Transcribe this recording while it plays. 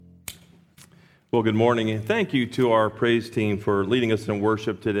Well, good morning, and thank you to our praise team for leading us in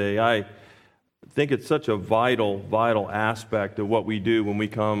worship today. I think it's such a vital aspect of what we do when we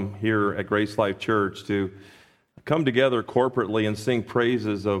come here at Grace Life Church to come together corporately and sing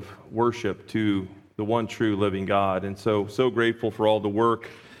praises of worship to the one true living God. And so grateful for all the work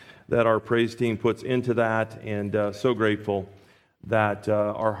that our praise team puts into that, and so grateful that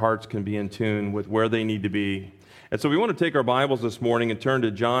our hearts can be in tune with where they need to be. And so we want to take our Bibles this morning and turn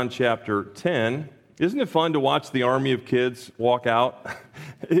to John chapter 10. Isn't it fun to watch the army of kids walk out?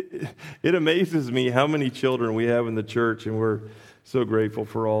 It amazes me how many children we have in the church, and we're so grateful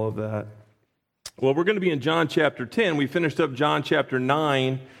for all of that. Well, we're going to be in John chapter 10. We finished up John chapter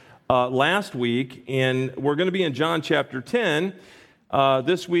 9 last week, and we're going to be in John chapter 10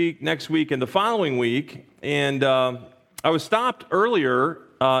 this week, next week, and the following week. And I was stopped earlier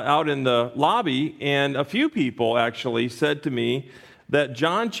out in the lobby, and a few people actually said to me that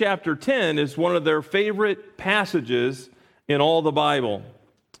John chapter 10 is one of their favorite passages in all the Bible.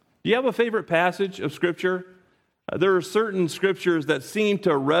 Do you have a favorite passage of Scripture? There are certain Scriptures that seem to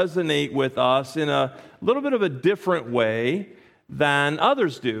resonate with us in a little bit of a different way than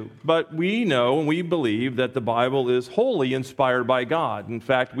others do. But we know and we believe that the Bible is wholly inspired by God. In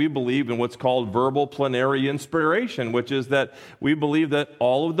fact, we believe in what's called verbal plenary inspiration, which is that we believe that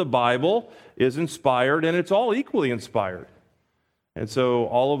all of the Bible is inspired and it's all equally inspired. And so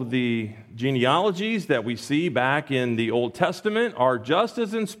all of the genealogies that we see back in the Old Testament are just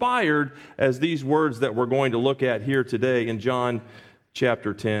as inspired as these words that we're going to look at here today in John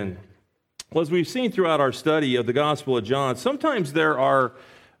chapter 10. Well, as we've seen throughout our study of the Gospel of John, sometimes there are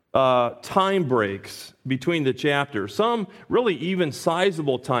time breaks between the chapters, some really even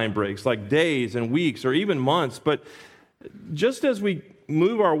sizable time breaks, like days and weeks or even months. But just as we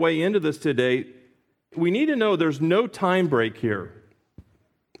move our way into this today, we need to know there's no time break here.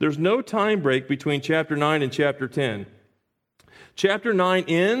 There's no time break between chapter 9 and chapter 10. Chapter 9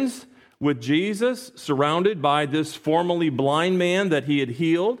 ends with Jesus surrounded by this formerly blind man that he had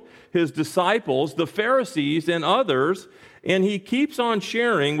healed, his disciples, the Pharisees, and others, and he keeps on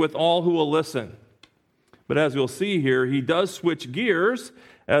sharing with all who will listen. But as we'll see here, he does switch gears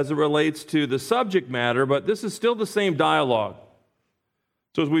as it relates to the subject matter, but this is still the same dialogue.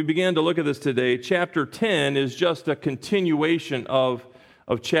 So as we begin to look at this today, chapter 10 is just a continuation of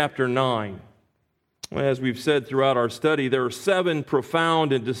chapter 9. As we've said throughout our study, there are 7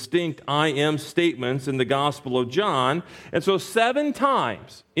 profound and distinct I am statements in the Gospel of John. And so 7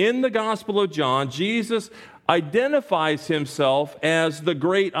 times in the Gospel of John, Jesus identifies himself as the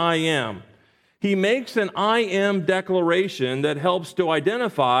great I am. He makes an I am declaration that helps to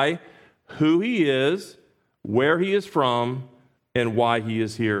identify who he is, where he is from, and why he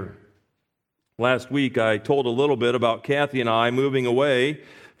is here. Last week, I told a little bit about Kathy and I moving away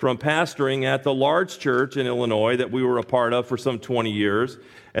from pastoring at the large church in Illinois that we were a part of for some 20 years,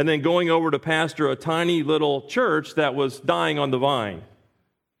 and then going over to pastor a tiny little church that was dying on the vine.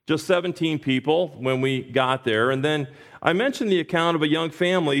 Just 17 people when we got there. And then I mentioned the account of a young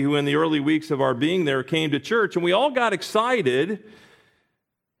family who in the early weeks of our being there came to church, and we all got excited,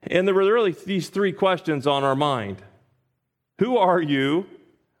 and there were really these 3 questions on our mind. Who are you?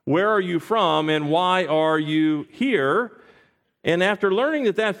 Where are you from? And why are you here? And after learning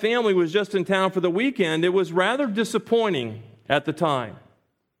that that family was just in town for the weekend, it was rather disappointing at the time.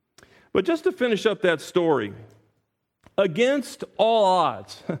 But just to finish up that story, against all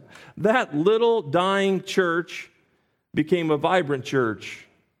odds, that little dying church became a vibrant church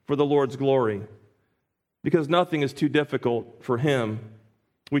for the Lord's glory, because nothing is too difficult for him.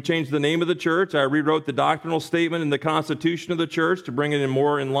 We changed the name of the church. I rewrote the doctrinal statement and the constitution of the church to bring it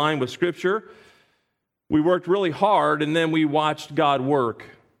more in line with Scripture. We worked really hard, and then we watched God work.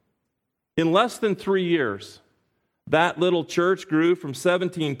 In less than 3 years, that little church grew from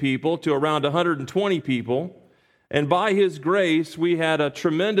 17 people to around 120 people, and by His grace, we had a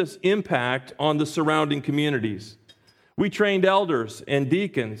tremendous impact on the surrounding communities. We trained elders and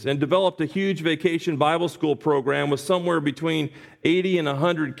deacons and developed a huge vacation Bible school program with somewhere between 80 and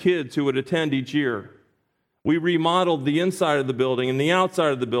 100 kids who would attend each year. We remodeled the inside of the building and the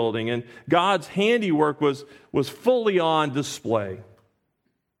outside of the building, and God's handiwork was fully on display.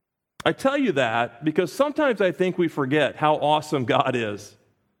 I tell you that because sometimes I think we forget how awesome God is.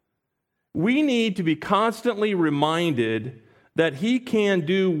 We need to be constantly reminded that He can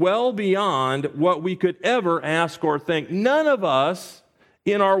do well beyond what we could ever ask or think. None of us,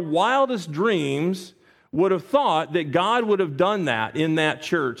 in our wildest dreams, would have thought that God would have done that in that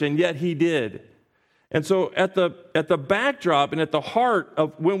church, and yet He did. And so at the backdrop and at the heart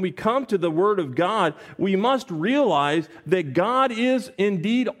of when we come to the Word of God, we must realize that God is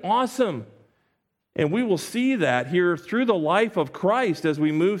indeed awesome. And we will see that here through the life of Christ as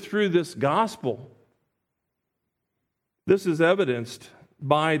we move through this gospel. This is evidenced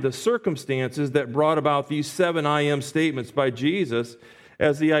by the circumstances that brought about these 7 I am statements by Jesus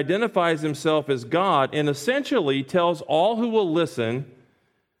as he identifies himself as God and essentially tells all who will listen,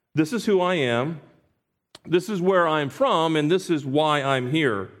 this is who I am, this is where I'm from, and this is why I'm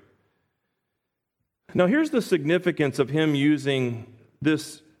here. Now here's the significance of him using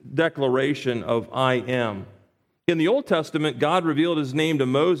this declaration of I am. In the Old Testament, God revealed his name to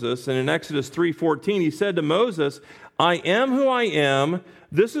Moses, and in Exodus 3:14, he said to Moses, I am who I am.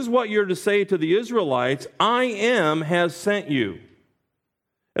 This is what you're to say to the Israelites. I am has sent you.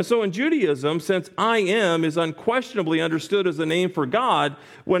 And so in Judaism, since I am is unquestionably understood as a name for God,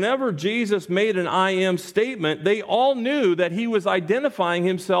 whenever Jesus made an I am statement, they all knew that he was identifying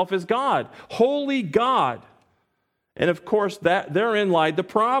himself as God, holy God. And of course, therein lied the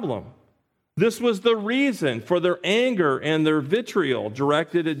problem. This was the reason for their anger and their vitriol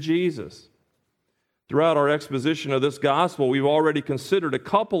directed at Jesus. Throughout our exposition of this gospel, we've already considered a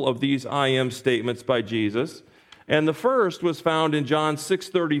couple of these I am statements by Jesus. And the first was found in John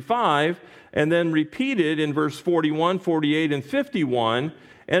 6:35 and then repeated in verse 41, 48, and 51.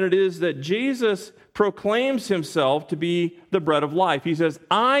 And it is that Jesus proclaims himself to be the bread of life. He says,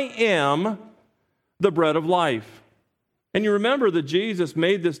 I am the bread of life. And you remember that Jesus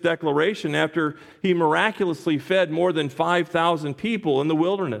made this declaration after he miraculously fed more than 5,000 people in the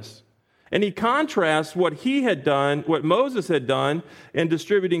wilderness. And he contrasts what he had done, what Moses had done in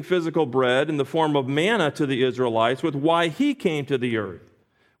distributing physical bread in the form of manna to the Israelites with why he came to the earth,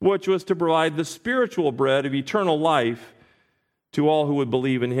 which was to provide the spiritual bread of eternal life to all who would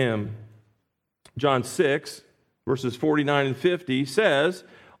believe in him. John 6, verses 49 and 50 says,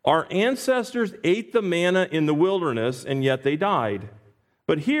 our ancestors ate the manna in the wilderness, and yet they died.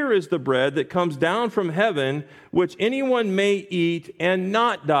 But here is the bread that comes down from heaven, which anyone may eat and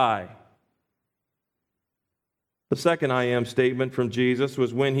not die. The second I am statement from Jesus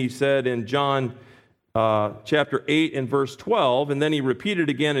was when he said in John chapter 8 and verse 12, and then he repeated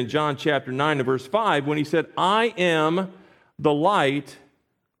again in John chapter 9 and verse 5, when he said, I am the light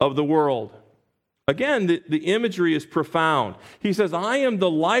of the world. Again, the imagery is profound. He says, I am the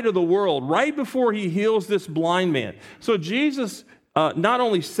light of the world, right before he heals this blind man. So Jesus not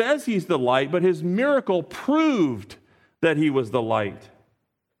only says he's the light, but his miracle proved that he was the light.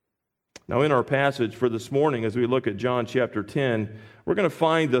 Now, in our passage for this morning, as we look at John chapter 10, we're going to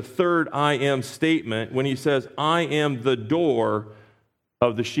find the third I am statement when he says, I am the door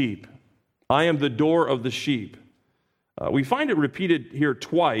of the sheep. I am the door of the sheep. We find it repeated here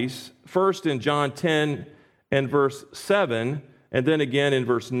twice, first in John 10 and verse 7, and then again in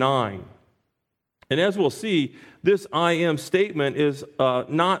verse 9. And as we'll see, this I am statement is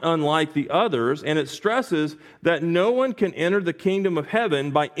not unlike the others, and it stresses that no one can enter the kingdom of heaven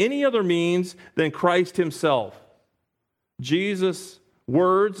by any other means than Christ himself. Jesus'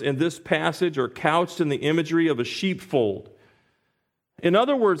 words in this passage are couched in the imagery of a sheepfold. In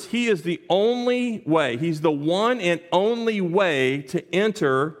other words, he is the only way. He's the one and only way to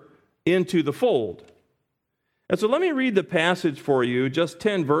enter into the fold. And so let me read the passage for you, just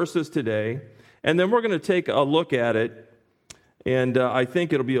 10 verses today, and then we're going to take a look at it, and I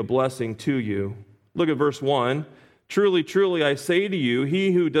think it'll be a blessing to you. Look at verse 1. Truly, truly, I say to you,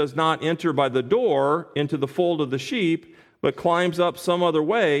 he who does not enter by the door into the fold of the sheep, but climbs up some other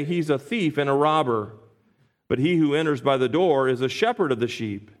way, he's a thief and a robber. But he who enters by the door is a shepherd of the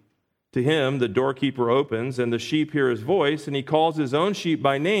sheep. To him the doorkeeper opens, and the sheep hear his voice, and he calls his own sheep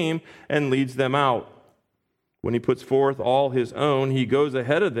by name and leads them out. When he puts forth all his own, he goes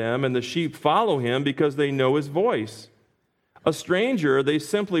ahead of them, and the sheep follow him because they know his voice. A stranger they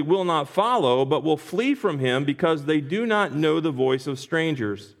simply will not follow, but will flee from him because they do not know the voice of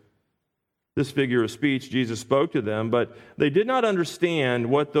strangers. This figure of speech Jesus spoke to them, but they did not understand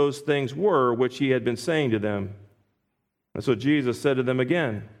what those things were which he had been saying to them. And so Jesus said to them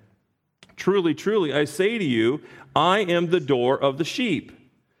again, Truly, truly, I say to you, I am the door of the sheep.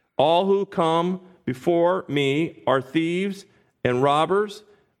 All who come before me are thieves and robbers,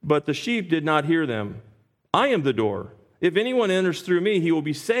 but the sheep did not hear them. I am the door. If anyone enters through me, he will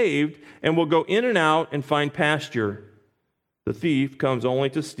be saved and will go in and out and find pasture. The thief comes only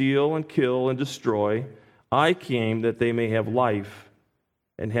to steal and kill and destroy. I came that they may have life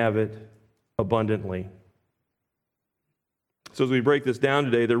and have it abundantly. So as we break this down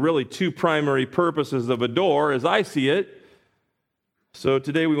today, there are really two primary purposes of a door as I see it. So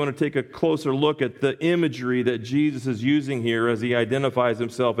today we want to take a closer look at the imagery that Jesus is using here as he identifies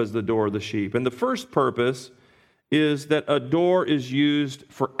himself as the door of the sheep. And the first purpose is that a door is used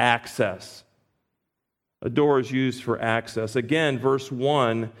for access. A door is used for access. Again, verse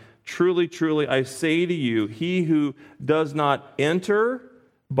 1, truly, truly, I say to you, he who does not enter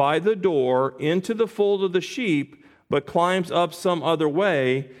by the door into the fold of the sheep, but climbs up some other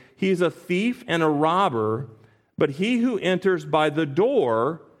way, he's a thief and a robber. But he who enters by the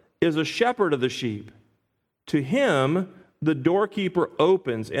door is a shepherd of the sheep. To him the doorkeeper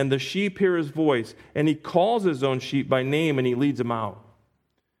opens, and the sheep hear his voice, and he calls his own sheep by name, and he leads them out.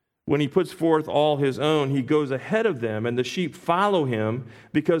 When he puts forth all his own, he goes ahead of them, and the sheep follow him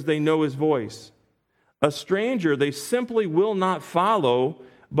because they know his voice. A stranger they simply will not follow,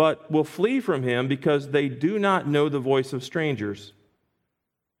 but will flee from him because they do not know the voice of strangers.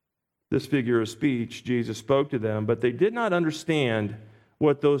 This figure of speech Jesus spoke to them, but they did not understand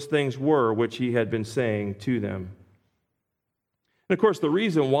what those things were which he had been saying to them. And of course, the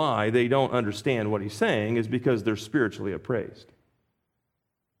reason why they don't understand what he's saying is because they're spiritually appraised.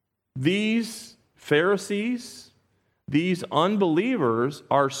 These Pharisees, these unbelievers,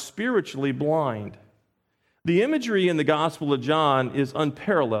 are spiritually blind. The imagery in the Gospel of John is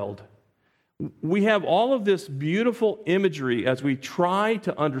unparalleled. We have all of this beautiful imagery as we try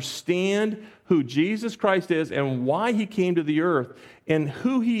to understand who Jesus Christ is and why he came to the earth and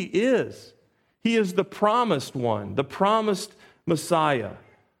who he is. He is the promised one, the promised Messiah,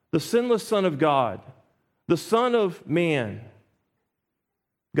 the sinless Son of God, the Son of Man,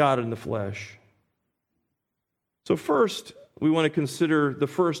 God in the flesh. So first, we want to consider the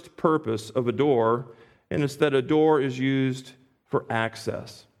first purpose of a door, and it's that a door is used for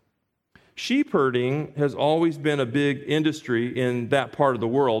access. Sheep herding has always been a big industry in that part of the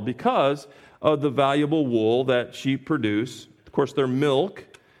world because of the valuable wool that sheep produce. Of course, their milk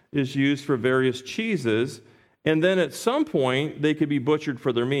is used for various cheeses, and then at some point, they could be butchered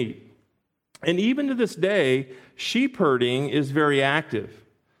for their meat. And even to this day, sheep herding is very active.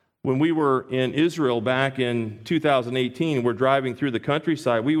 When we were in Israel back in 2018, we're driving through the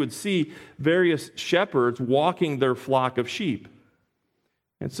countryside, we would see various shepherds walking their flock of sheep.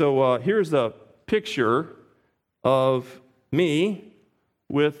 And so here's a picture of me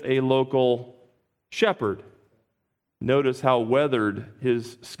with a local shepherd. Notice how weathered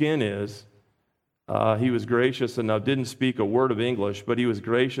his skin is. He was gracious enough, didn't speak a word of English, but he was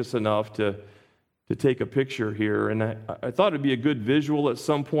gracious enough to take a picture here. And I thought it'd be a good visual at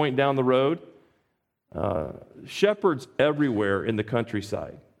some point down the road. Shepherds everywhere in the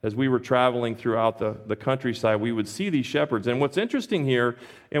countryside. As we were traveling throughout the countryside, we would see these shepherds. And what's interesting here,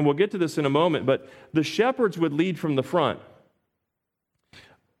 and we'll get to this in a moment, but the shepherds would lead from the front.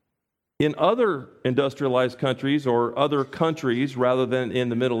 In other industrialized countries or other countries rather than in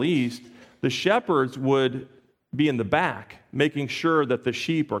the Middle East, the shepherds would be in the back, making sure that the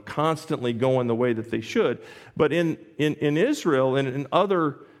sheep are constantly going the way that they should. But in Israel and in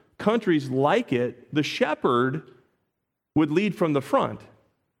other countries like it, the shepherd would lead from the front.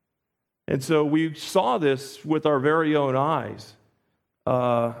 And so we saw this with our very own eyes,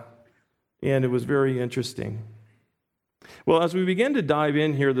 and it was very interesting. Well, as we begin to dive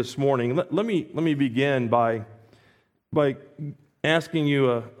in here this morning, let me begin by asking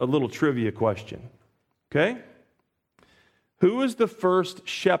you a little trivia question, okay? Who is the first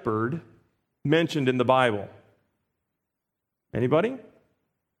shepherd mentioned in the Bible? Anybody?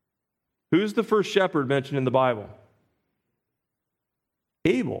 Who's the first shepherd mentioned in the Bible?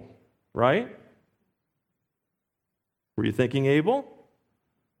 Abel, right? Were you thinking Abel?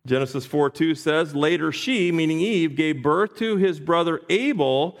 Genesis 4:2 says, later she, meaning Eve, gave birth to his brother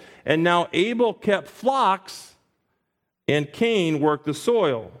Abel, and now Abel kept flocks, and Cain worked the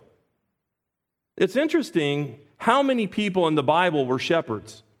soil. It's interesting how many people in the Bible were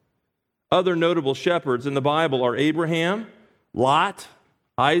shepherds. Other notable shepherds in the Bible are Abraham, Lot,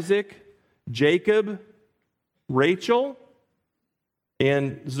 Isaac, Jacob, Rachel,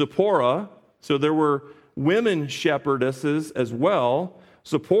 and Zipporah. So there were women shepherdesses as well.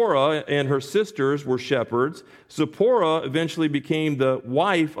 Zipporah and her sisters were shepherds. Zipporah eventually became the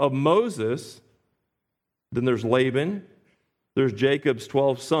wife of Moses. Then there's Laban. There's Jacob's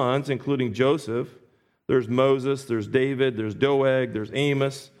 12 sons, including Joseph. There's Moses, there's David, there's Doeg, there's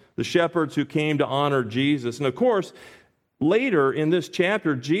Amos, the shepherds who came to honor Jesus. And of course, later in this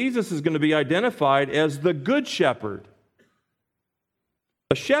chapter, Jesus is going to be identified as the Good Shepherd.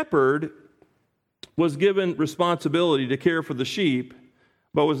 A shepherd was given responsibility to care for the sheep,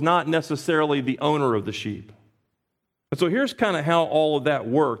 but was not necessarily the owner of the sheep. And so here's kind of how all of that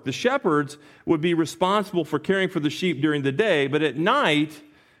worked. The shepherds would be responsible for caring for the sheep during the day, but at night,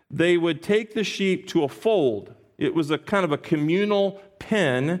 they would take the sheep to a fold. It was a kind of a communal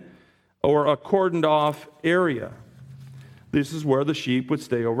pen or a cordoned off area. This is where the sheep would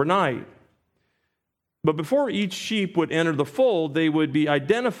stay overnight. But before each sheep would enter the fold, they would be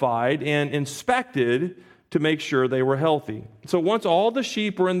identified and inspected to make sure they were healthy. So once all the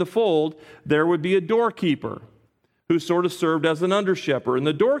sheep were in the fold, there would be a doorkeeper who sort of served as an under-shepherd. And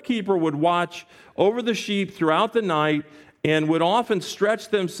the doorkeeper would watch over the sheep throughout the night and would often stretch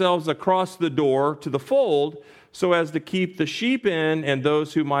themselves across the door to the fold so as to keep the sheep in and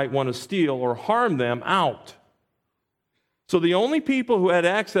those who might want to steal or harm them out. So the only people who had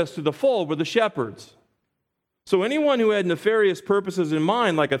access to the fold were the shepherds. So anyone who had nefarious purposes in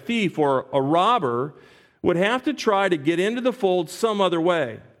mind, like a thief or a robber, would have to try to get into the fold some other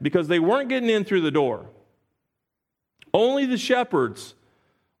way because they weren't getting in through the door. Only the shepherds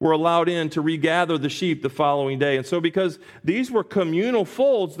were allowed in to regather the sheep the following day. And so because these were communal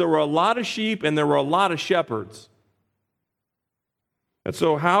folds, there were a lot of sheep and there were a lot of shepherds. And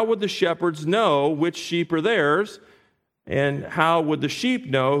so how would the shepherds know which sheep are theirs? And how would the sheep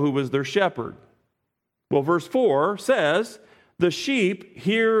know who was their shepherd? Well, verse 4 says, the sheep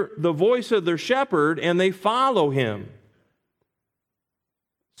hear the voice of their shepherd and they follow him.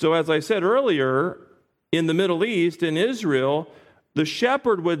 So as I said earlier, in the Middle East, in Israel, the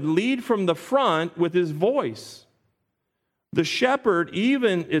shepherd would lead from the front with his voice. The shepherd,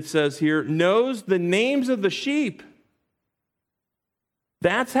 even, it says here, knows the names of the sheep.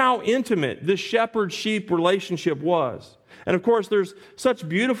 That's how intimate this shepherd-sheep relationship was. And of course, there's such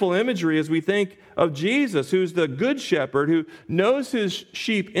beautiful imagery as we think of Jesus, who's the good shepherd, who knows his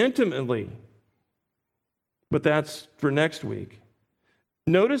sheep intimately. But that's for next week.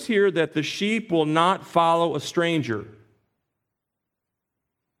 Notice here that the sheep will not follow a stranger.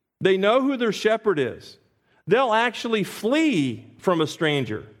 They know who their shepherd is. They'll actually flee from a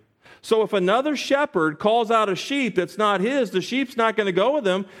stranger. So if another shepherd calls out a sheep that's not his, the sheep's not going to go with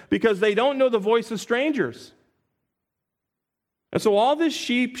them because they don't know the voice of strangers. And so all this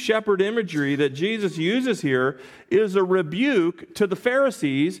sheep-shepherd imagery that Jesus uses here is a rebuke to the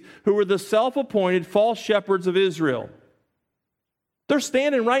Pharisees, who were the self-appointed false shepherds of Israel. They're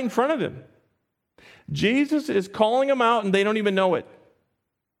standing right in front of him. Jesus is calling them out and they don't even know it.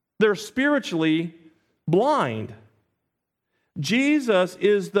 They're spiritually blind. Jesus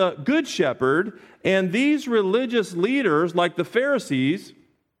is the good shepherd, and these religious leaders, like the Pharisees,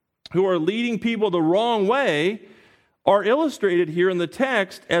 who are leading people the wrong way, are illustrated here in the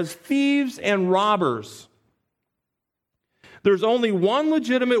text as thieves and robbers. There's only one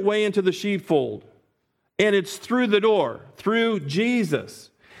legitimate way into the sheepfold, and it's through the door, through Jesus.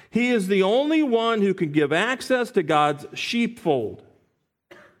 He is the only one who can give access to God's sheepfold.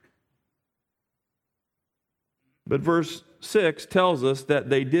 But verse 6 tells us that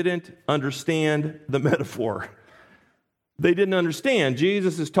they didn't understand the metaphor. They didn't understand.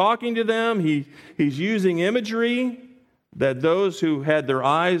 Jesus is talking to them. He's using imagery that those who had their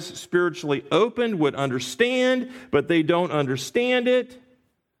eyes spiritually opened would understand, but they don't understand it.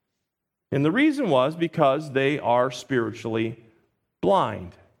 And the reason was because they are spiritually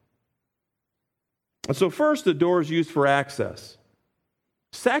blind. And so first, the door is used for access.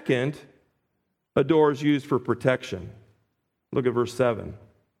 Second, a door is used for protection. Look at verse 7.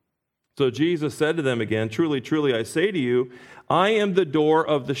 So Jesus said to them again, "Truly, truly, I say to you, I am the door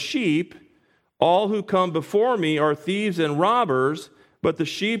of the sheep. All who come before me are thieves and robbers, but the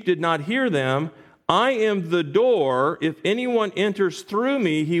sheep did not hear them. I am the door. If anyone enters through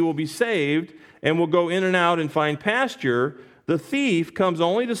me, he will be saved and will go in and out and find pasture. The thief comes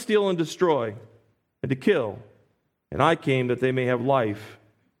only to steal and destroy and to kill. And I came that they may have life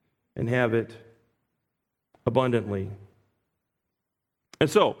and have it abundantly." And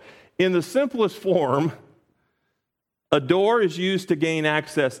so, in the simplest form, a door is used to gain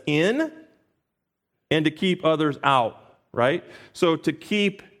access in and to keep others out, right? So to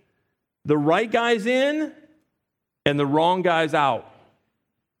keep the right guys in and the wrong guys out.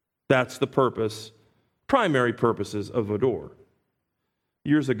 That's the purpose, primary purposes of a door.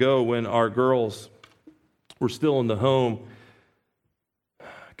 Years ago, when our girls were still in the home,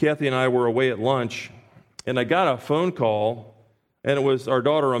 Kathy and I were away at lunch, and I got a phone call, and it was our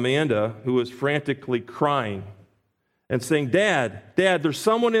daughter Amanda, who was frantically crying and saying, Dad, there's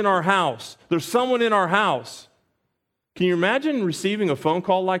someone in our house. There's someone in our house." Can you imagine receiving a phone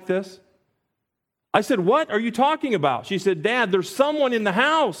call like this? I said, "What are you talking about?" She said, "Dad, there's someone in the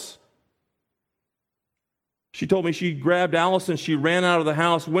house." She told me she grabbed Allison, she ran out of the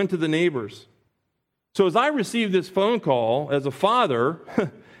house, went to the neighbors. So as I received this phone call as a father,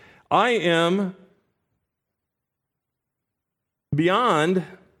 I am beyond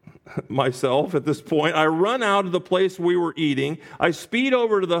myself at this point. I run out of the place we were eating. I speed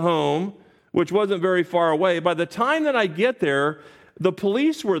over to the home, which wasn't very far away. By the time that I get there, the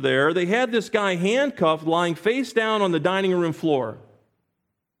police were there. They had this guy handcuffed, lying face down on the dining room floor.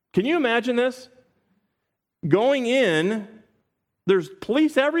 Can you imagine this? Going in, there's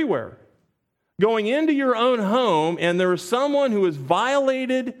police everywhere. Going into your own home, and there is someone who has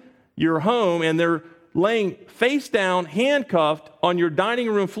violated your home, and they're laying face down, handcuffed on your dining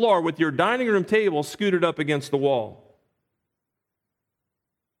room floor with your dining room table scooted up against the wall.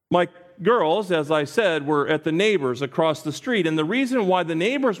 My girls, as I said, were at the neighbors across the street, and the reason why the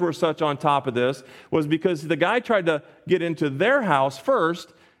neighbors were such on top of this was because the guy tried to get into their house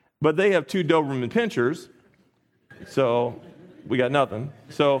first, but they have 2 Doberman Pinschers, so we got nothing.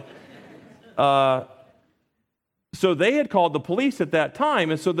 So they had called the police at that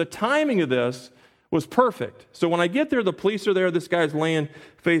time, and so the timing of this was perfect. So when I get there, the police are there. This guy's laying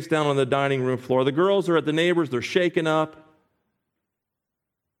face down on the dining room floor. The girls are at the neighbors. They're shaken up.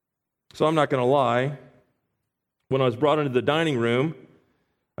 So I'm not going to lie. When I was brought into the dining room,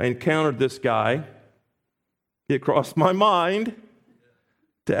 I encountered this guy. It crossed my mind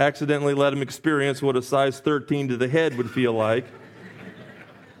to accidentally let him experience what a size 13 to the head would feel like.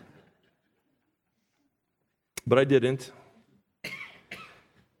 But I didn't.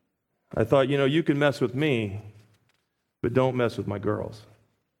 I thought, you can mess with me, but don't mess with my girls.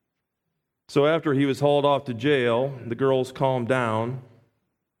 So after he was hauled off to jail, the girls calmed down.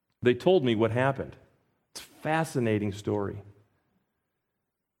 They told me what happened. It's a fascinating story.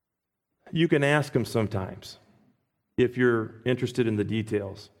 You can ask them sometimes if you're interested in the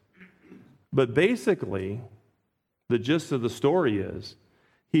details. But basically, the gist of the story is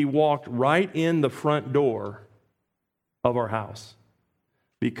he walked right in the front door of our house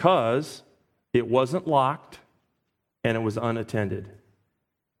because it wasn't locked and it was unattended.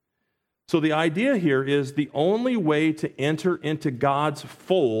 So the idea here is the only way to enter into God's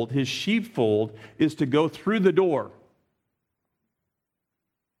fold, his sheepfold, is to go through the door.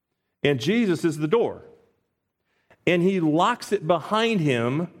 And Jesus is the door. And he locks it behind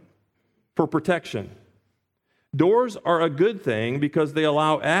him for protection. Doors are a good thing because they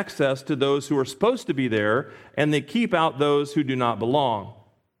allow access to those who are supposed to be there, and they keep out those who do not belong.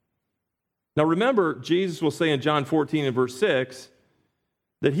 Now remember, Jesus will say in John 14 and verse 6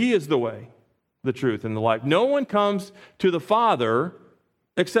 that he is the way, the truth, and the life. No one comes to the Father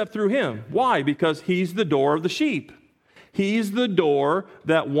except through him. Why? Because he's the door of the sheep. He's the door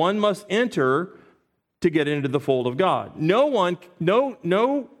that one must enter to get into the fold of God. No one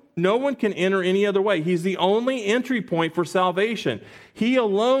can enter any other way. He's the only entry point for salvation. He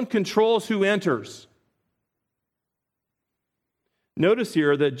alone controls who enters. Notice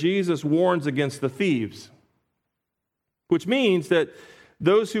here that Jesus warns against the thieves, which means that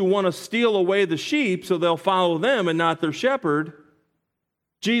those who want to steal away the sheep so they'll follow them and not their shepherd,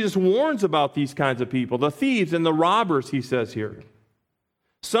 Jesus warns about these kinds of people, the thieves and the robbers, he says here.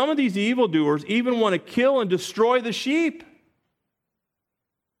 Some of these evildoers even want to kill and destroy the sheep.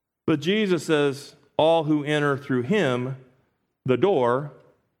 But Jesus says, all who enter through him, the door,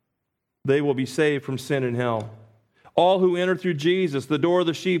 they will be saved from sin and hell. All who enter through Jesus, the door of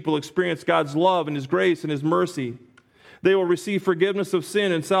the sheep, will experience God's love and his grace and his mercy. They will receive forgiveness of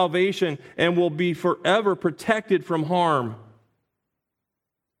sin and salvation and will be forever protected from harm.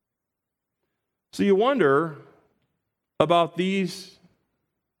 So you wonder about these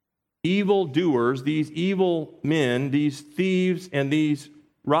evil doers, these evil men, these thieves, and these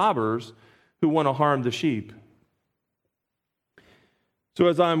robbers who want to harm the sheep. So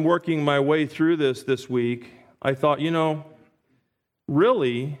as I'm working my way through this week, I thought,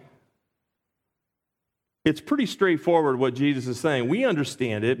 really, it's pretty straightforward what Jesus is saying. We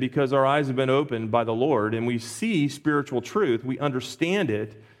understand it because our eyes have been opened by the Lord and we see spiritual truth. We understand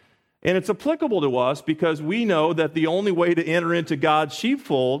it. And it's applicable to us because we know that the only way to enter into God's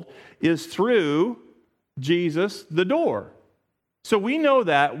sheepfold is through Jesus, the door. So we know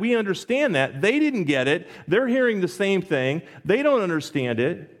that. We understand that. They didn't get it. They're hearing the same thing. They don't understand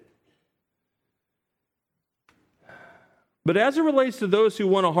it. But as it relates to those who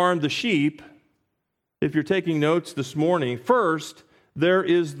want to harm the sheep, if you're taking notes this morning, first, there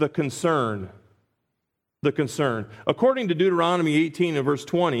is the concern. The concern. According to Deuteronomy 18 and verse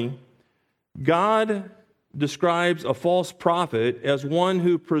 20, God describes a false prophet as one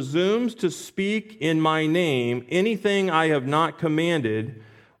who presumes to speak in my name anything I have not commanded,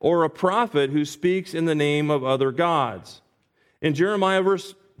 or a prophet who speaks in the name of other gods. In Jeremiah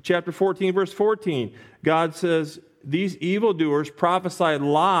chapter 14, verse 14, God says, these evildoers prophesy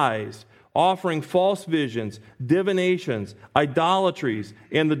lies, offering false visions, divinations, idolatries,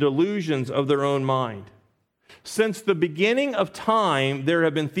 and the delusions of their own mind. Since the beginning of time, there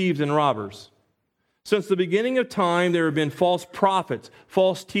have been thieves and robbers. Since the beginning of time, there have been false prophets,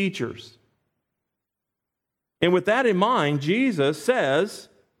 false teachers. And with that in mind, Jesus says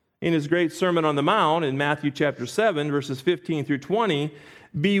in his great Sermon on the Mount in Matthew chapter 7, verses 15 through 20,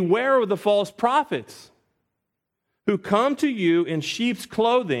 beware of the false prophets who come to you in sheep's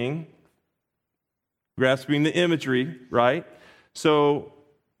clothing, grasping the imagery, right? So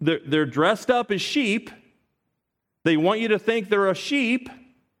they're dressed up as sheep. They want you to think they're a sheep,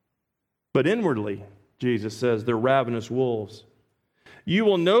 but inwardly, Jesus says, they're ravenous wolves. You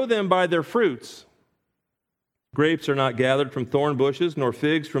will know them by their fruits. Grapes are not gathered from thorn bushes, nor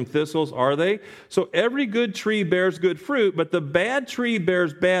figs from thistles, are they? So every good tree bears good fruit, but the bad tree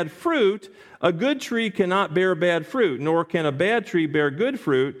bears bad fruit. A good tree cannot bear bad fruit, nor can a bad tree bear good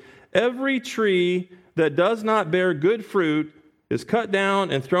fruit. Every tree that does not bear good fruit is cut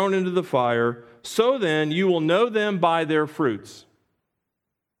down and thrown into the fire. So then you will know them by their fruits.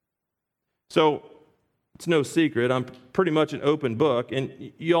 So it's no secret, I'm pretty much an open book,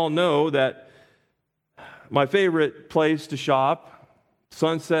 and you all know that my favorite place to shop,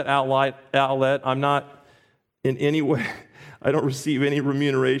 Sunset Outlet, I'm not in any way, I don't receive any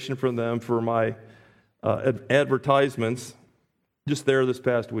remuneration from them for my advertisements. Just there this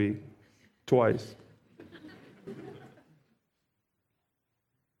past week, twice.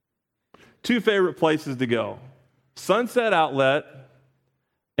 Two favorite places to go, Sunset Outlet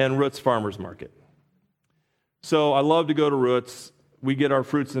and Roots Farmers Market. So I love to go to Roots. We get our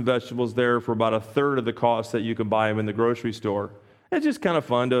fruits and vegetables there for about a third of the cost that you can buy them in the grocery store. It's just kind of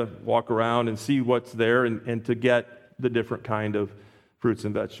fun to walk around and see what's there and to get the different kind of fruits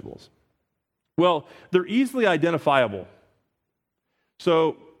and vegetables. Well, they're easily identifiable.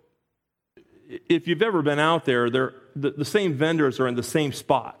 So if you've ever been out there, the same vendors are in the same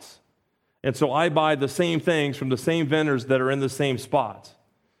spots. And so I buy the same things from the same vendors that are in the same spots.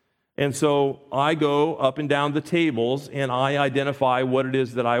 And so I go up and down the tables and I identify what it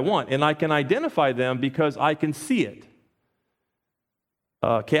is that I want. And I can identify them because I can see it.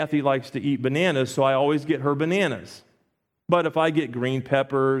 Kathy likes to eat bananas, so I always get her bananas. But if I get green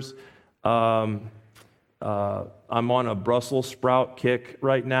peppers, I'm on a Brussels sprout kick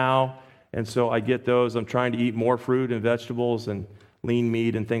right now. And so I get those. I'm trying to eat more fruit and vegetables and lean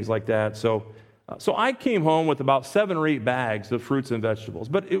meat and things like that. So I came home with about 7 or 8 bags of fruits and vegetables.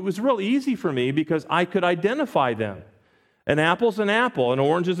 But it was real easy for me because I could identify them. An apple's an apple, an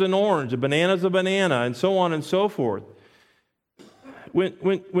orange is an orange, a banana's a banana, and so on and so forth.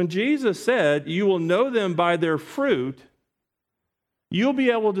 When Jesus said, you will know them by their fruit, you'll be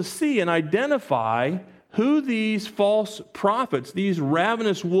able to see and identify who these false prophets, these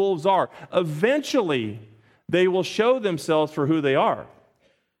ravenous wolves are. Eventually, they will show themselves for who they are.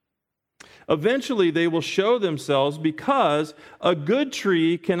 Eventually, they will show themselves because a good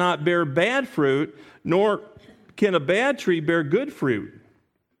tree cannot bear bad fruit, nor can a bad tree bear good fruit.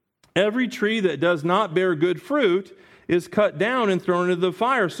 Every tree that does not bear good fruit is cut down and thrown into the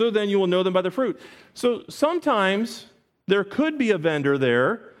fire. So then you will know them by their fruit. So sometimes there could be a vendor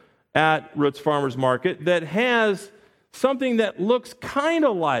there at Roots Farmers Market that has something that looks kind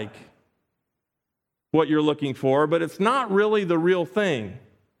of like what you're looking for, but it's not really the real thing.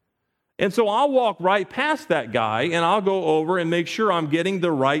 And so I'll walk right past that guy and I'll go over and make sure I'm getting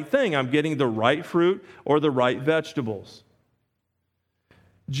the right thing. I'm getting the right fruit or the right vegetables.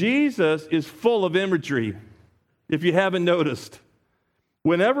 Jesus is full of imagery, if you haven't noticed.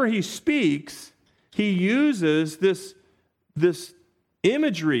 Whenever he speaks, he uses this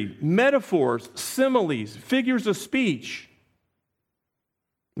imagery, metaphors, similes, figures of speech.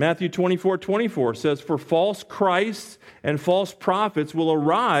 Matthew 24:24 says, for false Christs and false prophets will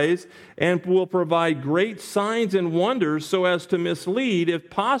arise and will provide great signs and wonders so as to mislead, if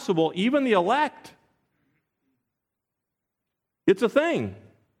possible, even the elect. It's a thing.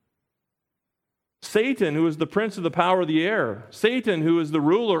 Satan, who is the prince of the power of the air, Satan, who is the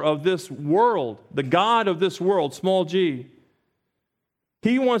ruler of this world, the God of this world, small g,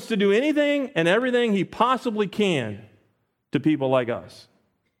 he wants to do anything and everything he possibly can to people like us.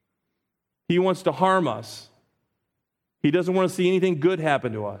 He wants to harm us. He doesn't want to see anything good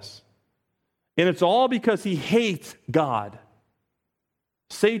happen to us. And it's all because he hates God.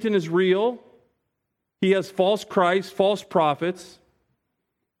 Satan is real. He has false Christs, false prophets.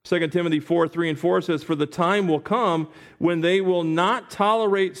 2 Timothy 4:3-4 says, for the time will come when they will not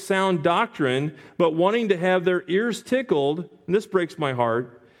tolerate sound doctrine, but wanting to have their ears tickled, and this breaks my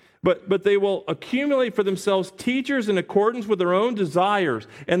heart, but they will accumulate for themselves teachers in accordance with their own desires,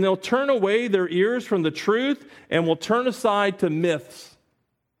 and they'll turn away their ears from the truth and will turn aside to myths.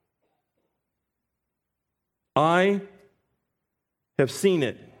 I have seen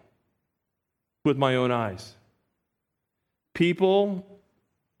it. with my own eyes. People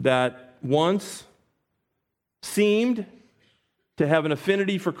that once seemed to have an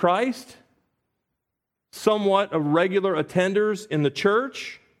affinity for Christ, somewhat of regular attenders in the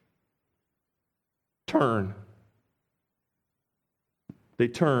church, turn. They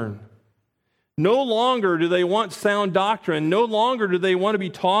turn. No longer do they want sound doctrine. No longer do they want to be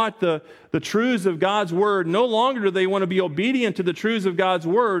taught the truths of God's Word. No longer do they want to be obedient to the truths of God's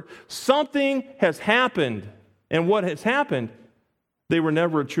Word. Something has happened. And what has happened? They were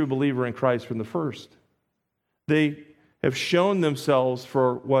never a true believer in Christ from the first. They have shown themselves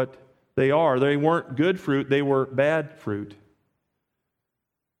for what they are. They weren't good fruit, they were bad fruit.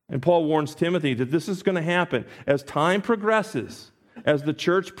 And Paul warns Timothy that this is going to happen. As time progresses, as the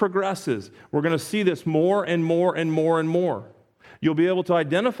church progresses, we're going to see this more and more and more and more. You'll be able to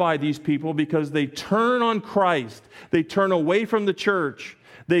identify these people because they turn on Christ. They turn away from the church.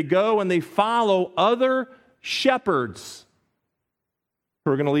 They go and they follow other shepherds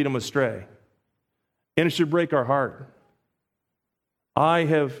who are going to lead them astray. And it should break our heart. I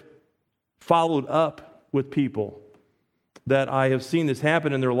have followed up with people that I have seen this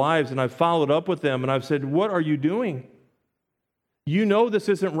happen in their lives, and I've followed up with them, and I've said, what are you doing? You know this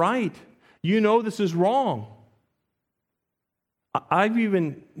isn't right. You know this is wrong. I've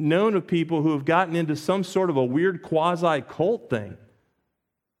even known of people who have gotten into some sort of a weird quasi-cult thing.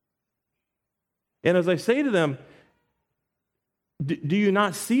 And as I say to them, do you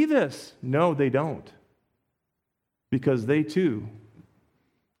not see this? No, they don't. Because they too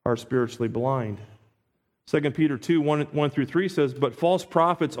are spiritually blind. 2 Peter 2, 1 through 3 says, but false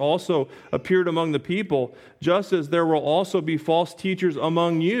prophets also appeared among the people, just as there will also be false teachers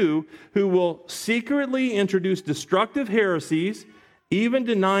among you who will secretly introduce destructive heresies, even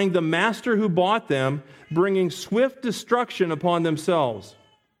denying the master who bought them, bringing swift destruction upon themselves.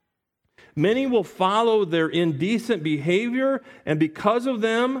 Many will follow their indecent behavior, and because of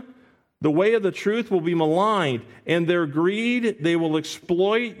them, the way of the truth will be maligned, and their greed, they will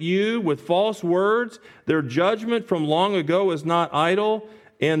exploit you with false words. Their judgment from long ago is not idle,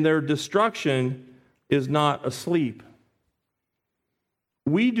 and their destruction is not asleep.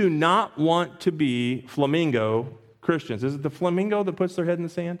 We do not want to be flamingo Christians. Is it the flamingo that puts their head in the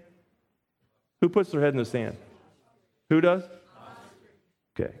sand? Who puts their head in the sand? Who does?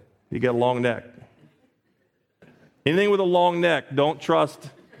 Okay, you got a long neck. Anything with a long neck, don't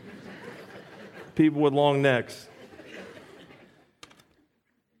trust people with long necks.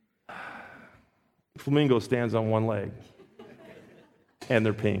 Flamingo stands on one leg, and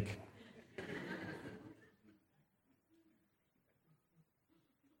they're pink.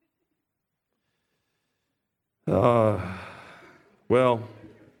 Well,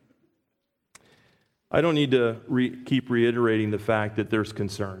 I don't need to keep reiterating the fact that there's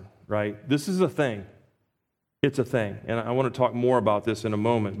concern, right? This is a thing. It's a thing. And I want to talk more about this in a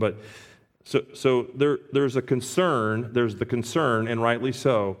moment. But so there's a concern. There's the concern, and rightly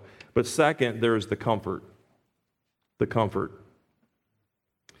so. But second, there's the comfort. The comfort.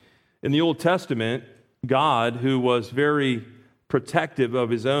 In the Old Testament, God, who was very protective of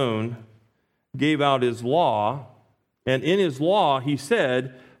his own, gave out his law, and in his law he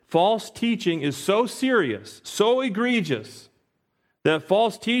said, false teaching is so serious, so egregious, that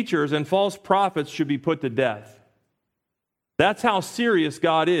false teachers and false prophets should be put to death. That's how serious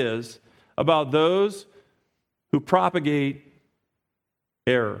God is about those who propagate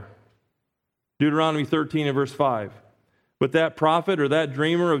error. Deuteronomy 13 and verse 5. But that prophet or that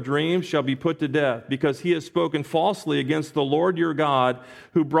dreamer of dreams shall be put to death, because he has spoken falsely against the Lord your God,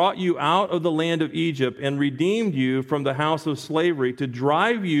 who brought you out of the land of Egypt and redeemed you from the house of slavery, to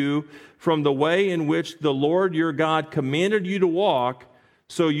drive you from the way in which the Lord your God commanded you to walk,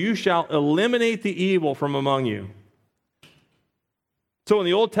 so you shall eliminate the evil from among you. So in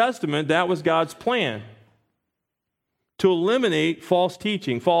the Old Testament, that was God's plan, to eliminate false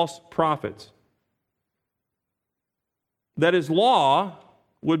teaching, false prophets. That his law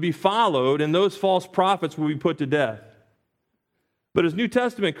would be followed and those false prophets would be put to death. But as New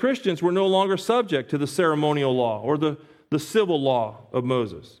Testament Christians, we're no longer subject to the ceremonial law or the civil law of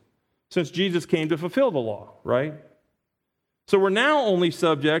Moses, since Jesus came to fulfill the law, right? So we're now only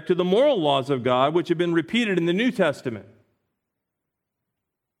subject to the moral laws of God, which have been repeated in the New Testament.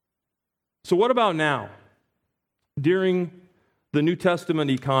 So what about now, during the New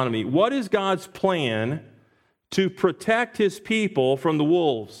Testament economy? What is God's plan to protect his people from the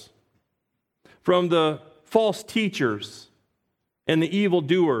wolves, from the false teachers and the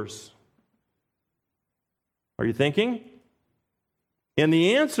evildoers? Are you thinking? And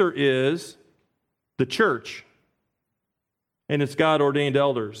the answer is the church and its God-ordained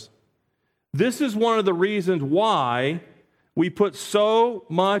elders. This is one of the reasons why we put so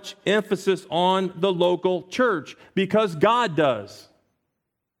much emphasis on the local church, because God does.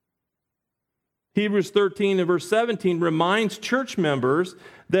 Hebrews 13 and verse 17 reminds church members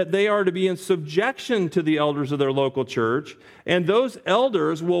that they are to be in subjection to the elders of their local church, and those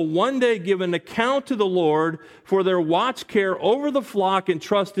elders will one day give an account to the Lord for their watch care over the flock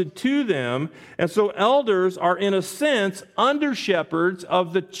entrusted to them. And so elders are, in a sense, under shepherds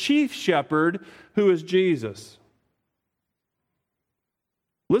of the chief shepherd, who is Jesus.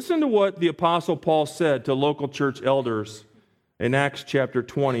 Listen to what the Apostle Paul said to local church elders in Acts chapter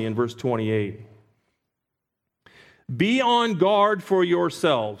 20 and verse 28. Be on guard for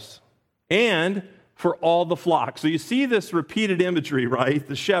yourselves and for all the flock. So you see this repeated imagery, right?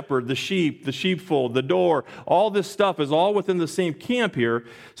 The shepherd, the sheep, the sheepfold, the door, all this stuff is all within the same camp here.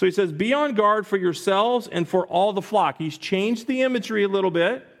 So he says, be on guard for yourselves and for all the flock. He's changed the imagery a little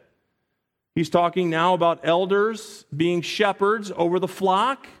bit. He's talking now about elders being shepherds over the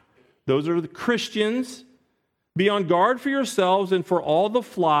flock. Those are the Christians. Be on guard for yourselves and for all the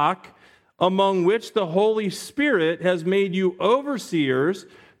flock, among which the Holy Spirit has made you overseers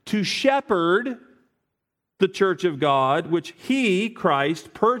to shepherd the church of God, which he,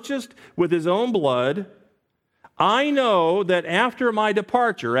 Christ, purchased with his own blood. I know that after my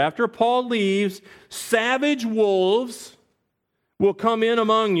departure, after Paul leaves, savage wolves will come in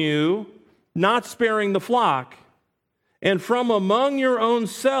among you, not sparing the flock. And from among your own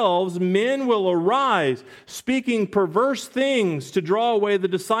selves men will arise, speaking perverse things to draw away the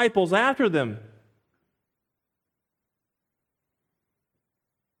disciples after them.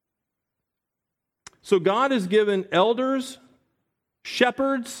 So God has given elders,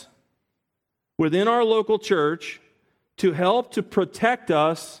 shepherds within our local church to help to protect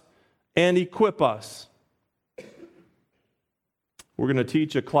us and equip us. We're going to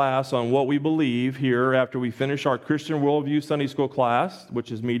teach a class on what we believe here after we finish our Christian Worldview Sunday School class,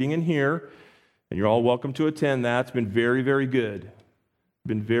 which is meeting in here. And you're all welcome to attend that. It's been very, very good.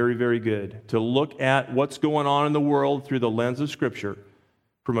 Been very, very good to look at what's going on in the world through the lens of Scripture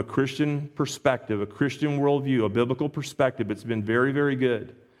from a Christian perspective, a Christian worldview, a biblical perspective. It's been very, very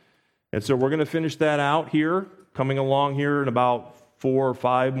good. And so we're going to finish that out here, coming along here in about 4 or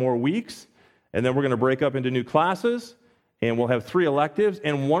 5 more weeks. And then we're going to break up into new classes. And we'll have 3 electives,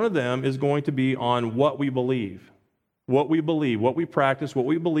 and one of them is going to be on what we believe, what we practice, what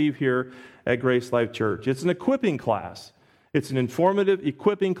we believe here at Grace Life Church. It's an equipping class. It's an informative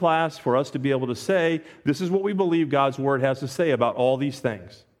equipping class for us to be able to say, this is what we believe God's Word has to say about all these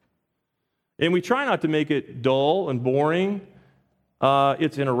things. And we try not to make it dull and boring.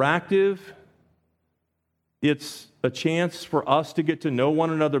 It's interactive. It's a chance for us to get to know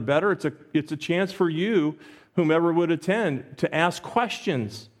one another better. It's a chance for you, whomever would attend, to ask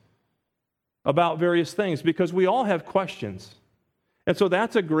questions about various things, because we all have questions. And so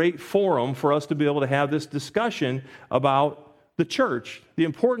that's a great forum for us to be able to have this discussion about the church, the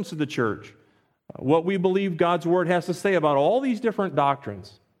importance of the church, what we believe God's Word has to say about all these different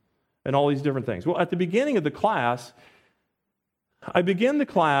doctrines and all these different things. Well, at the beginning of the class, I begin the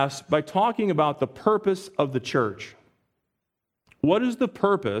class by talking about the purpose of the church. What is the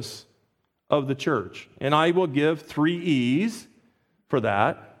purpose of the church? And I will give 3 E's for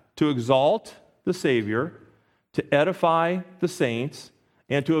that: to exalt the Savior, to edify the saints,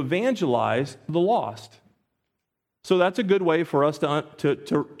 and to evangelize the lost. So that's a good way for us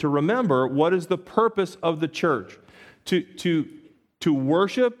to remember what is the purpose of the church: to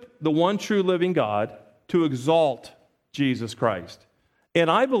worship the one true living God, to exalt Jesus Christ. And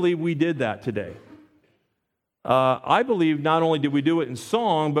I believe we did that today. I believe not only did we do it in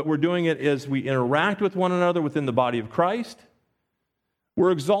song, but we're doing it as we interact with one another within the body of Christ. We're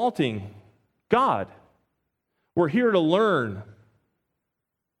exalting God. We're here to learn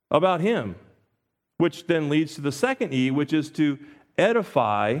about Him, which then leads to the second E, which is to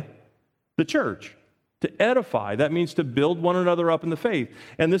edify the church. To edify, that means to build one another up in the faith.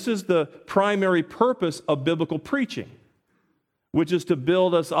 And this is the primary purpose of biblical preaching, which is to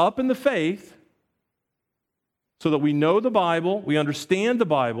build us up in the faith, so that we know the Bible, we understand the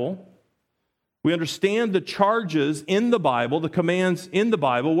Bible, we understand the charges in the Bible, the commands in the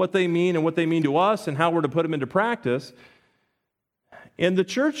Bible, what they mean and what they mean to us and how we're to put them into practice. And the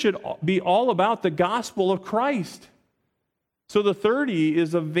church should be all about the gospel of Christ. So the third E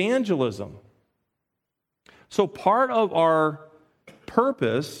is evangelism. So part of our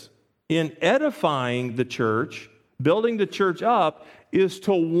purpose in edifying the church, building the church up, is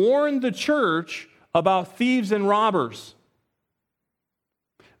to warn the church about thieves and robbers.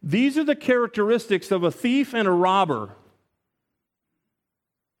 These are the characteristics of a thief and a robber.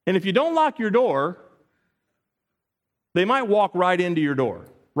 And if you don't lock your door, they might walk right into your door,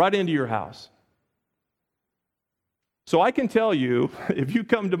 right into your house. So I can tell you, if you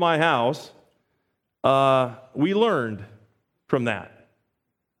come to my house, we learned from that.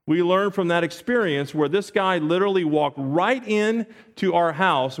 We learned from that experience where this guy literally walked right in to our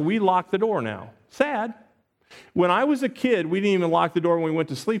house. We lock the door now. Sad. When I was a kid, we didn't even lock the door when we went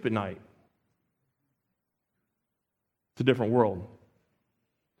to sleep at night. It's a different world.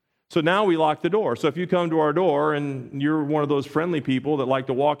 So now we lock the door. So if you come to our door and you're one of those friendly people that like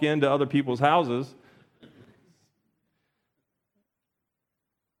to walk into other people's houses,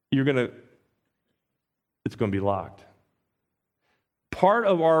 it's going to be locked. Part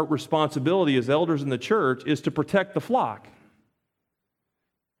of our responsibility as elders in the church is to protect the flock,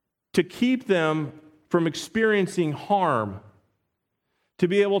 to keep them from experiencing harm, to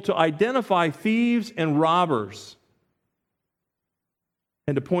be able to identify thieves and robbers,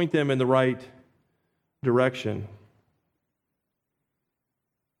 and to point them in the right direction.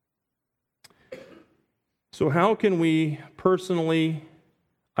 So how can we personally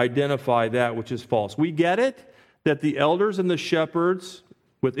identify that which is false? We get it that the elders and the shepherds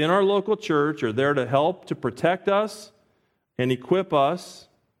within our local church are there to help, to protect us and equip us.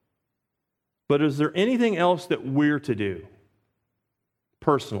 But is there anything else that we're to do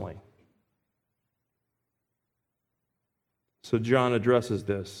personally? So John addresses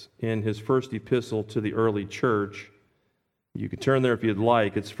this in his first epistle to the early church. You can turn there if you'd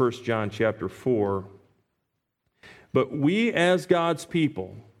like. It's 1 John chapter 4. But we as God's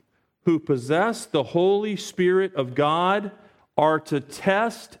people who possess the Holy Spirit of God are to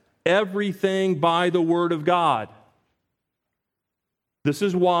test everything by the Word of God. This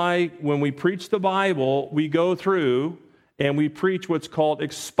is why when we preach the Bible, we go through and we preach what's called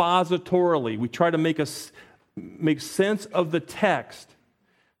expositorily. We try to make sense of the text.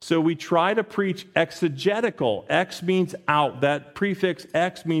 So we try to preach exegetical. Ex means out. That prefix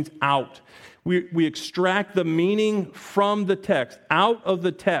ex means out. We extract the meaning from the text, out of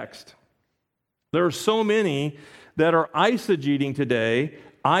the text. There are so many that are eisegeting today.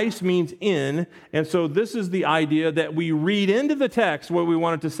 Eis means in, and so this is the idea that we read into the text what we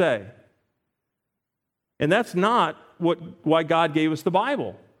want it to say. And that's not why God gave us the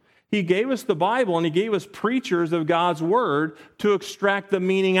Bible. He gave us the Bible and He gave us preachers of God's Word to extract the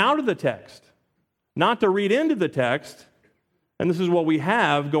meaning out of the text, not to read into the text. And this is what we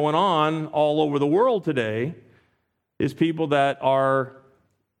have going on all over the world today, is people that are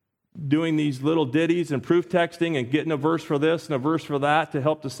doing these little ditties and proof texting and getting a verse for this and a verse for that to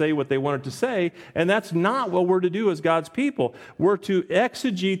help to say what they wanted to say. And that's not what we're to do as God's people. We're to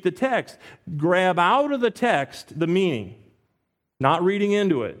exegete the text, grab out of the text the meaning, not reading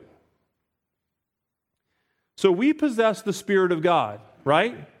into it. So we possess the Spirit of God,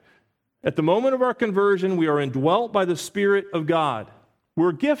 right? At the moment of our conversion, we are indwelt by the Spirit of God.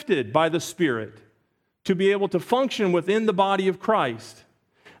 We're gifted by the Spirit to be able to function within the body of Christ.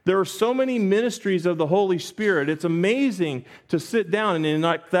 There are so many ministries of the Holy Spirit. It's amazing to sit down and in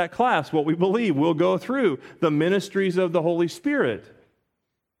that class, what we believe, we'll go through the ministries of the Holy Spirit.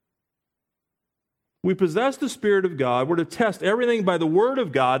 We possess the Spirit of God. We're to test everything by the Word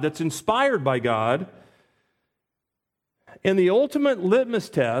of God that's inspired by God. And the ultimate litmus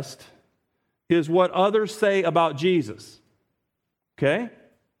test is what others say about Jesus. Okay?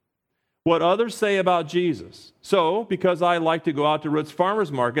 What others say about Jesus. So, because I like to go out to Roots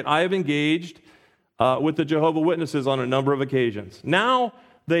Farmers Market, I have engaged with the Jehovah's Witnesses on a number of occasions. Now,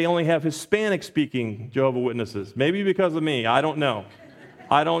 they only have Hispanic-speaking Jehovah's Witnesses. Maybe because of me. I don't know.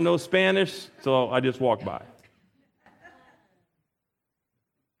 I don't know Spanish, so I just walk by.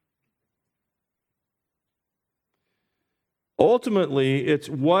 Ultimately, it's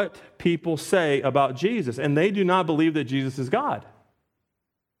what people say about Jesus, and they do not believe that Jesus is God.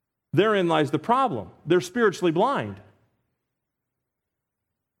 Therein lies the problem. They're spiritually blind.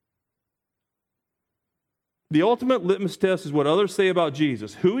 The ultimate litmus test is what others say about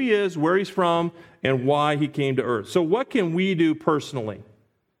Jesus, who He is, where He's from, and why He came to earth. So what can we do personally?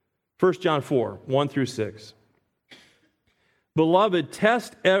 1 John 4, 1 through 6. Beloved,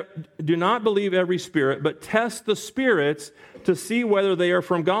 do not believe every spirit, but test the spirits to see whether they are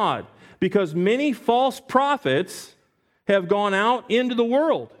from God. Because many false prophets have gone out into the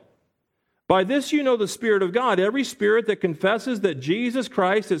world. By this you know the Spirit of God. Every spirit that confesses that Jesus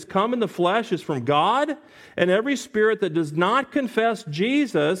Christ has come in the flesh is from God, and every spirit that does not confess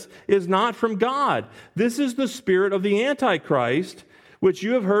Jesus is not from God. This is the spirit of the Antichrist, which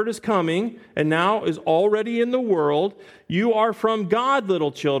you have heard is coming, and now is already in the world. You are from God,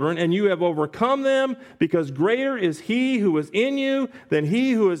 little children, and you have overcome them, because greater is he who is in you than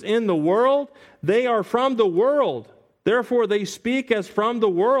he who is in the world. They are from the world. Therefore they speak as from the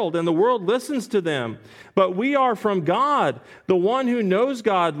world, and the world listens to them. But we are from God. The one who knows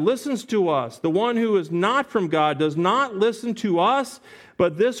God listens to us. The one who is not from God does not listen to us.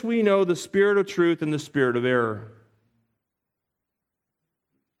 But this we know, the spirit of truth and the spirit of error.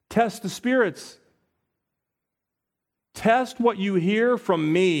 Test the spirits. Test what you hear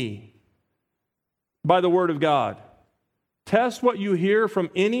from me by the word of God. Test what you hear from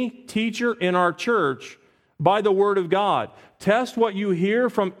any teacher in our church by the word of God. Test what you hear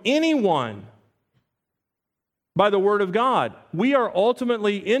from anyone by the word of God. We are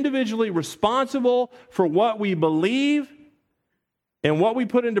ultimately individually responsible for what we believe and what we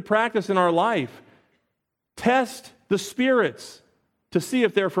put into practice in our life. Test the spirits to see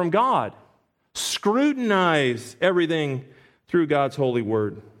if they're from God. Scrutinize everything through God's holy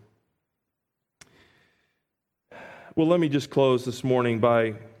word. Well, let me just close this morning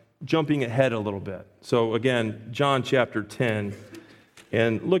by jumping ahead a little bit. So again, John chapter 10,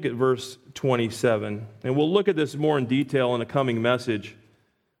 and look at verse 27. And we'll look at this more in detail in a coming message.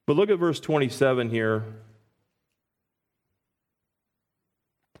 But look at verse 27 here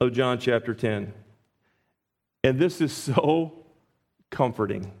of John chapter 10. And this is so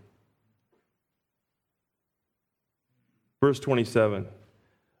comforting. Verse 27.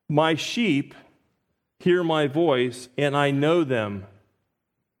 My sheep hear my voice, and I know them,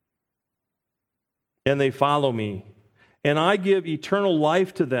 and they follow me. And I give eternal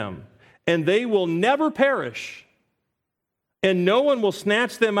life to them, and they will never perish, and no one will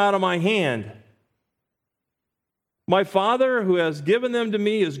snatch them out of my hand. My Father who has given them to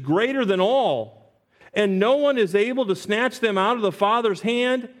me is greater than all, and no one is able to snatch them out of the Father's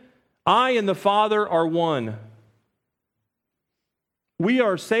hand. I and the Father are one. We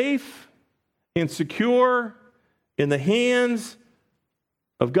are safe and secure in the hands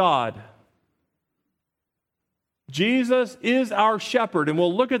of God. Jesus is our shepherd, and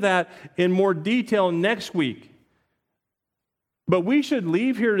we'll look at that in more detail next week. But we should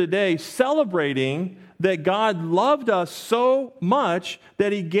leave here today celebrating that God loved us so much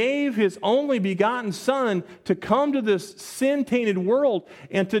that he gave his only begotten Son to come to this sin-tainted world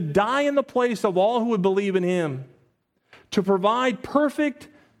and to die in the place of all who would believe in him, to provide perfect,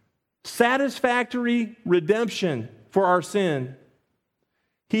 satisfactory redemption for our sin.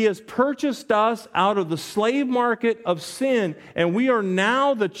 He has purchased us out of the slave market of sin, and we are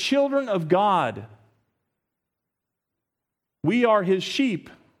now the children of God. We are his sheep,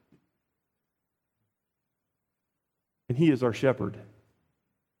 and he is our shepherd.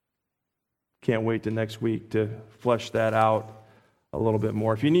 Can't wait to next week to flesh that out a little bit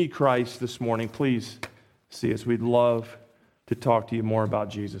more. If you need Christ this morning, please see us. We'd love to talk to you more about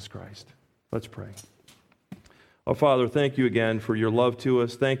Jesus Christ. Let's pray. Oh, Father, thank you again for your love to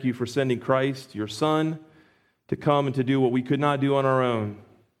us. Thank you for sending Christ, your Son, to come and to do what we could not do on our own,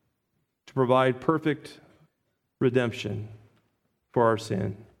 to provide perfect redemption for our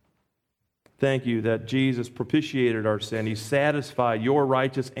sin. Thank you that Jesus propitiated our sin. He satisfied your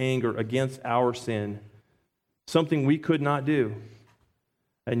righteous anger against our sin, something we could not do,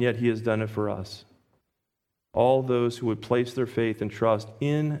 and yet he has done it for us. All those who would place their faith and trust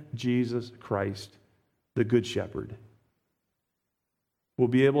in Jesus Christ, the Good Shepherd, will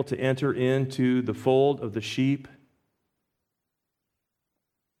be able to enter into the fold of the sheep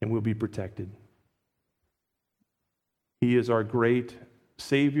and will be protected. He is our great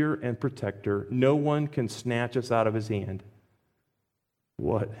Savior and protector. No one can snatch us out of his hand.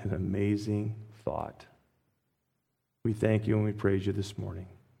 What an amazing thought. We thank you and we praise you this morning.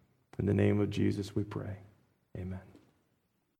 In the name of Jesus we pray. Amen.